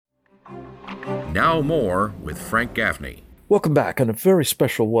Now more with Frank Gaffney. Welcome back, and a very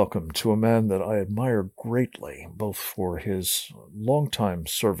special welcome to a man that I admire greatly, both for his longtime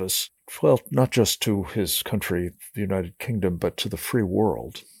service, well, not just to his country, the United Kingdom, but to the free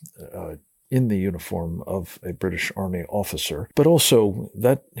world, in the uniform of a British Army officer, but also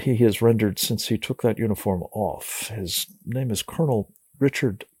that he has rendered since he took that uniform off. His name is Colonel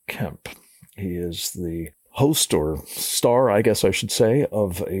Richard Kemp. He is the host, or star, I guess I should say,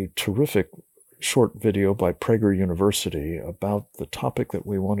 of a terrific short video by Prager University about the topic that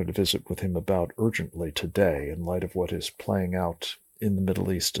we wanted to visit with him about urgently today in light of what is playing out in the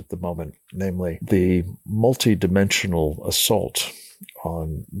Middle East at the moment, namely the multi-dimensional assault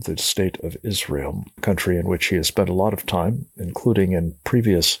on the state of Israel, a country in which he has spent a lot of time, including in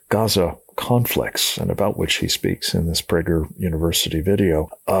previous Gaza conflicts, and about which he speaks in this Prager University video.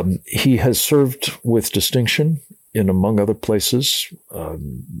 He has served with distinction in, among other places,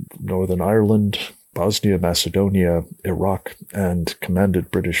 Northern Ireland, Bosnia, Macedonia, Iraq, and commanded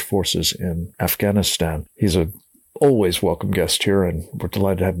British forces in Afghanistan. He's a always welcome guest here, and we're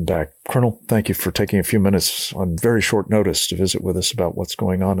delighted to have him back. Colonel, thank you for taking a few minutes on very short notice to visit with us about what's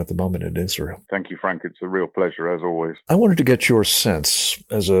going on at the moment in Israel. Thank you, Frank. It's a real pleasure, as always. I wanted to get your sense,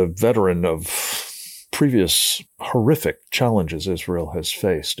 as a veteran of previous horrific challenges Israel has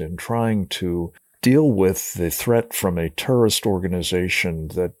faced in trying to deal with the threat from a terrorist organization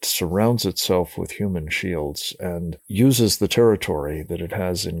that surrounds itself with human shields and uses the territory that it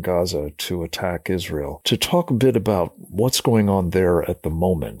has in Gaza to attack Israel. To talk a bit about what's going on there at the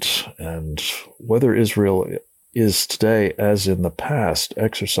moment and whether Israel is today, as in the past,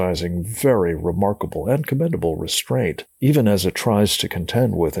 exercising very remarkable and commendable restraint, even as it tries to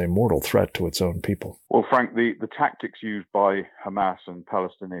contend with a mortal threat to its own people. Well, Frank, the tactics used by Hamas and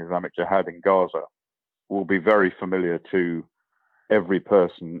Palestinian Islamic Jihad in Gaza will be very familiar to every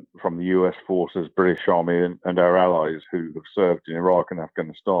person from the US forces, British Army, and our allies who have served in Iraq and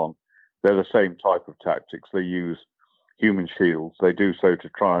Afghanistan. They're the same type of tactics. They use human shields. They do so to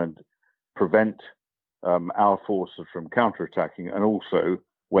try and prevent our forces from counterattacking, and also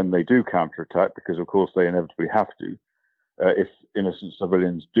when they do counterattack, because of course they inevitably have to, if innocent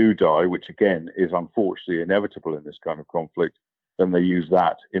civilians do die, which again is unfortunately inevitable in this kind of conflict, then they use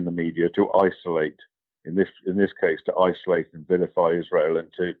that in the media to isolate, in this case, to isolate and vilify Israel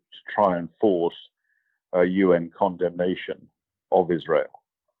and to try and force UN condemnation of Israel.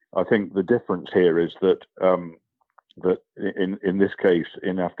 I think the difference here is that that in this case,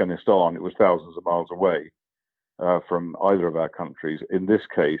 in Afghanistan, it was thousands of miles away from either of our countries. In this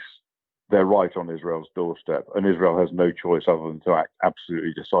case, they're right on Israel's doorstep, and Israel has no choice other than to act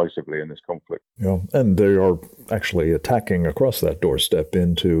absolutely decisively in this conflict. Yeah, and they are actually attacking across that doorstep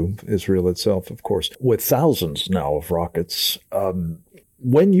into Israel itself, of course, with thousands now of rockets.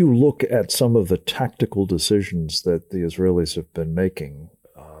 When you look at some of the tactical decisions that the Israelis have been making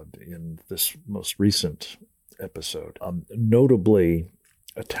in this most recent episode, notably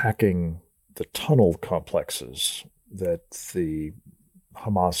attacking the tunnel complexes that the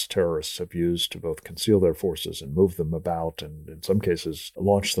Hamas terrorists have used to both conceal their forces and move them about, and in some cases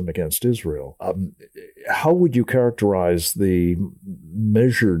launch them against Israel. How would you characterize the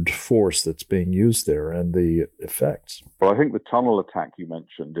measured force that's being used there and the effects? Well, I think the tunnel attack you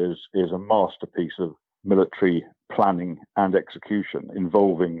mentioned is a masterpiece of military planning and execution,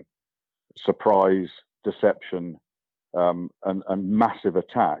 involving surprise, deception, and massive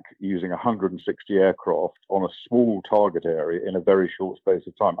attack using 160 aircraft on a small target area in a very short space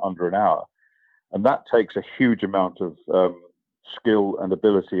of time, under an hour. And that takes a huge amount of skill and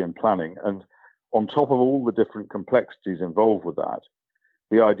ability and planning. And on top of all the different complexities involved with that,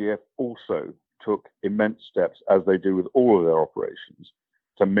 the IDF also took immense steps, as they do with all of their operations,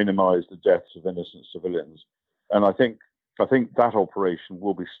 to minimize the deaths of innocent civilians. And I think that operation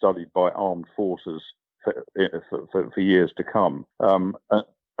will be studied by armed forces for years to come. And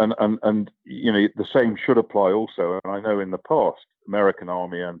you know, the same should apply also. And I know in the past, American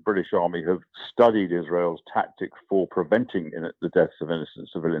Army and British Army have studied Israel's tactics for preventing the deaths of innocent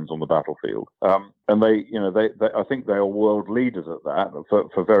civilians on the battlefield. And they I think they are world leaders at that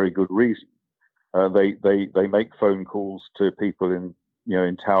for very good reason. They make phone calls to people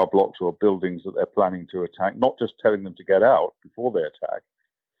in tower blocks or buildings that they're planning to attack, not just telling them to get out before they attack,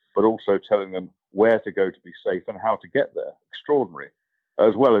 but also telling them where to go to be safe and how to get there. Extraordinary,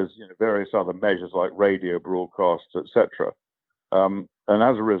 as well as various other measures like radio broadcasts, etc. And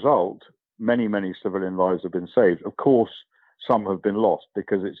as a result, many civilian lives have been saved. Of course, some have been lost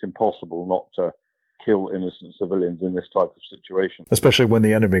because it's impossible not to kill innocent civilians in this type of situation. Especially when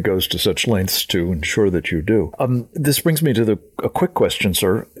the enemy goes to such lengths to ensure that you do. This brings me to a quick question,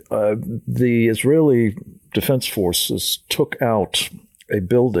 sir. the Israeli Defense Forces took out a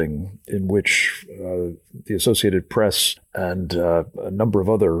building in which the Associated Press and a number of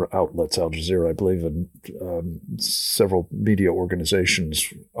other outlets, Al Jazeera, I believe, and several media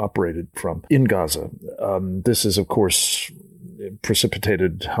organizations operated from in Gaza. This is, of course,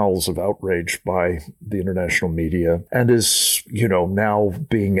 precipitated howls of outrage by the international media and is, now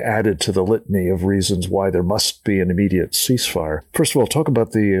being added to the litany of reasons why there must be an immediate ceasefire. First of all, talk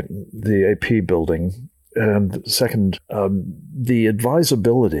about the AP building. And second, the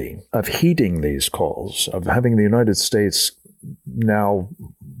advisability of heeding these calls, of having the United States now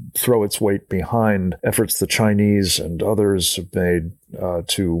throw its weight behind efforts the Chinese and others have made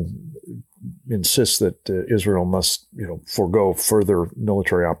to insist that Israel must, forego further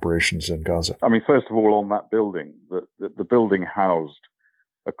military operations in Gaza. I mean, first of all, on that building, the building housed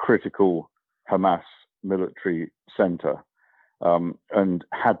a critical Hamas military center. And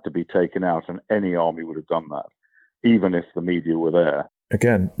had to be taken out, and any army would have done that, even if the media were there.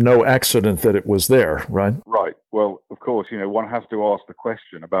 Again, no accident that it was there, right? Right. Well, of course, one has to ask the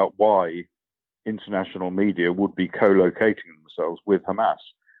question about why international media would be co-locating themselves with Hamas.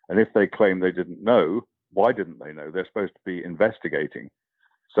 And if they claim they didn't know, why didn't they know? They're supposed to be investigating.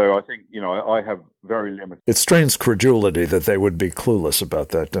 So I think, I have very limited. It strains credulity that they would be clueless about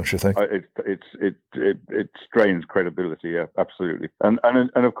that, don't you think? It strains credibility, yeah, absolutely. And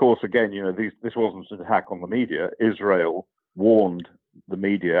of course, again, this wasn't an attack on the media. Israel warned the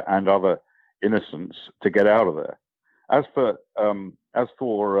media and other innocents to get out of there. As for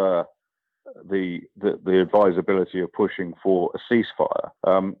the advisability of pushing for a ceasefire,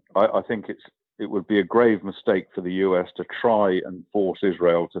 I think it would be a grave mistake for the US to try and force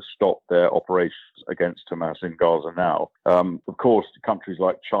Israel to stop their operations against Hamas in Gaza now. Of course, countries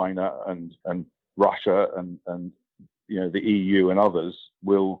like China and Russia and the EU and others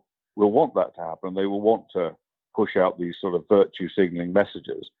will want that to happen. They will want to push out these sort of virtue signaling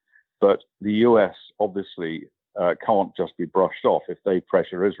messages. But the US obviously can't just be brushed off if they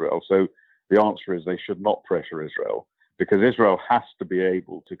pressure Israel. So the answer is they should not pressure Israel, because Israel has to be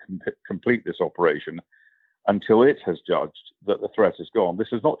able to complete this operation until it has judged that the threat is gone.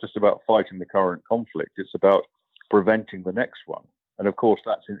 This is not just about fighting the current conflict, it's about preventing the next one. And of course,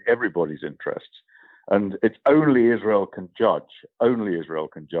 that's in everybody's interests. And it's only Israel can judge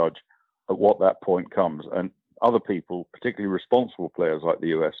at what that point comes. And other people, particularly responsible players like the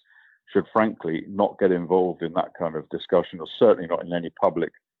US, should frankly not get involved in that kind of discussion, or certainly not in any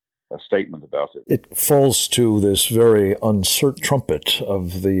public statement about it. It falls to this very uncertain trumpet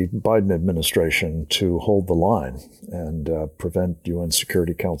of the Biden administration to hold the line and prevent UN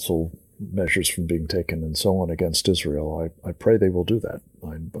Security Council measures from being taken and so on against Israel. I pray they will do that.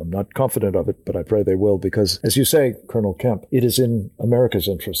 I'm not confident of it, but I pray they will, because, as you say, Colonel Kemp, it is in America's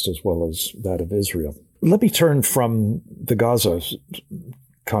interest as well as that of Israel. Let me turn from the Gaza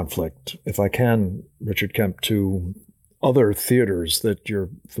conflict, if I can, Richard Kemp, to other theaters that you're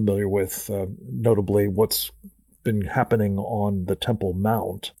familiar with, notably what's been happening on the Temple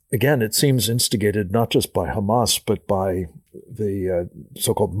Mount. Again, it seems instigated not just by Hamas, but by the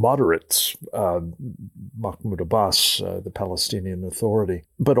so-called moderates, Mahmoud Abbas, the Palestinian Authority.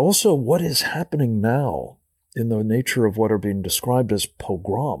 But also what is happening now in the nature of what are being described as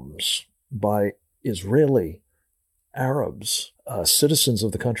pogroms by Israeli Arabs, citizens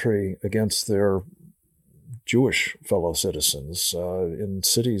of the country against their Jewish fellow citizens in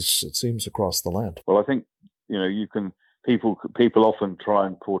cities, it seems, across the land. Well, I think, people often try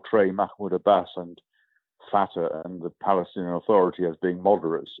and portray Mahmoud Abbas and Fatah and the Palestinian Authority as being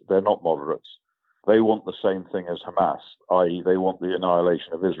moderates. They're not moderates. They want the same thing as Hamas, i.e. they want the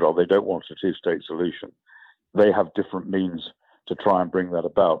annihilation of Israel. They don't want a two-state solution. They have different means to try and bring that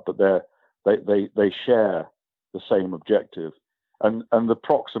about, but they share the same objective. And the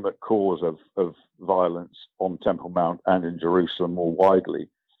proximate cause of violence on Temple Mount and in Jerusalem more widely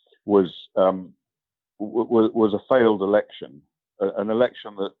was a failed election, an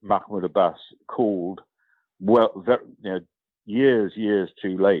election that Mahmoud Abbas called years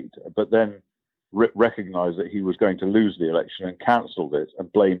too late, but then recognized that he was going to lose the election and cancelled it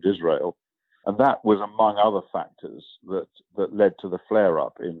and blamed Israel. And that was among other factors that led to the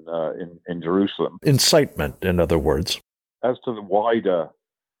flare-up in Jerusalem. Incitement, in other words. As to the wider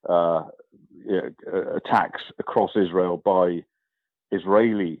attacks across Israel by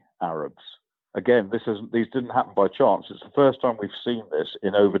Israeli Arabs, again, these didn't happen by chance. It's the first time we've seen this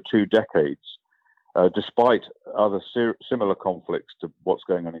in over 2 decades, despite other similar conflicts to what's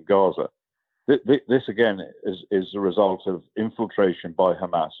going on in Gaza. This again is the result of infiltration by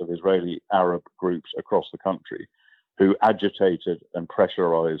Hamas of Israeli Arab groups across the country, who agitated and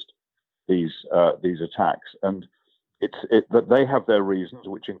pressurized these attacks. And that they have their reasons,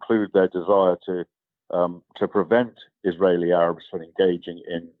 which include their desire to prevent Israeli Arabs from engaging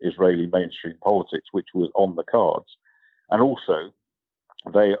in Israeli mainstream politics, which was on the cards. And also,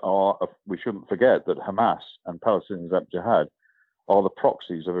 we shouldn't forget that Hamas and Palestinian Jihad are the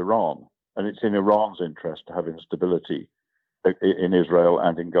proxies of Iran. And it's in Iran's interest to have instability in Israel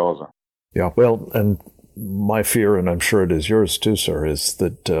and in Gaza. Yeah, well, and my fear, and I'm sure it is yours too, sir, is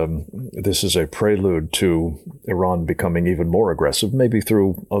that this is a prelude to Iran becoming even more aggressive, maybe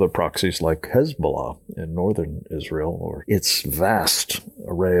through other proxies like Hezbollah in northern Israel, or its vast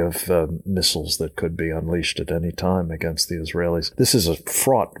array of missiles that could be unleashed at any time against the Israelis. This is a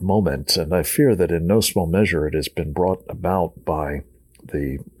fraught moment, and I fear that in no small measure it has been brought about by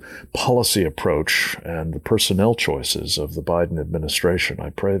the policy approach and the personnel choices of the Biden administration. I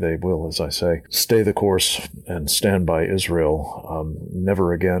pray they will, as I say, stay the course and stand by Israel.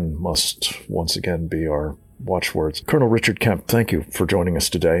 Never again must once again be our watchwords. Colonel Richard Kemp, thank you for joining us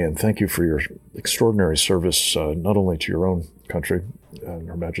today, and thank you for your extraordinary service, not only to your own country and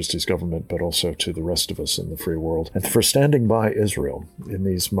Her Majesty's government, but also to the rest of us in the free world, and for standing by Israel in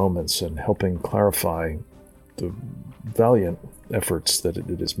these moments and helping clarify the valiant efforts that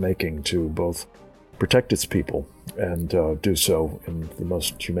it is making to both protect its people and do so in the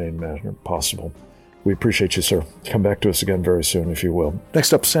most humane manner possible. We appreciate you, sir. Come back to us again very soon, if you will.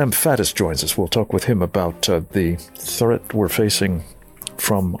 Next up, Sam Faddis joins us. We'll talk with him about the threat we're facing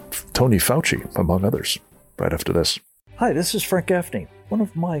from Tony Fauci, among others, right after this. Hi, this is Frank Gaffney. One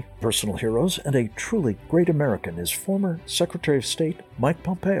of my personal heroes and a truly great American is former Secretary of State Mike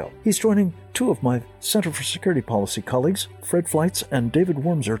Pompeo. He's joining two of my Center for Security Policy colleagues, Fred Fleitz and David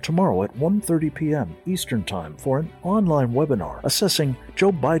Wormser, tomorrow at 1:30 p.m. Eastern Time for an online webinar assessing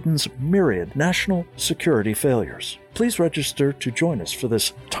Joe Biden's myriad national security failures. Please register to join us for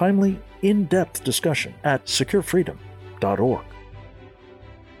this timely, in-depth discussion at securefreedom.org.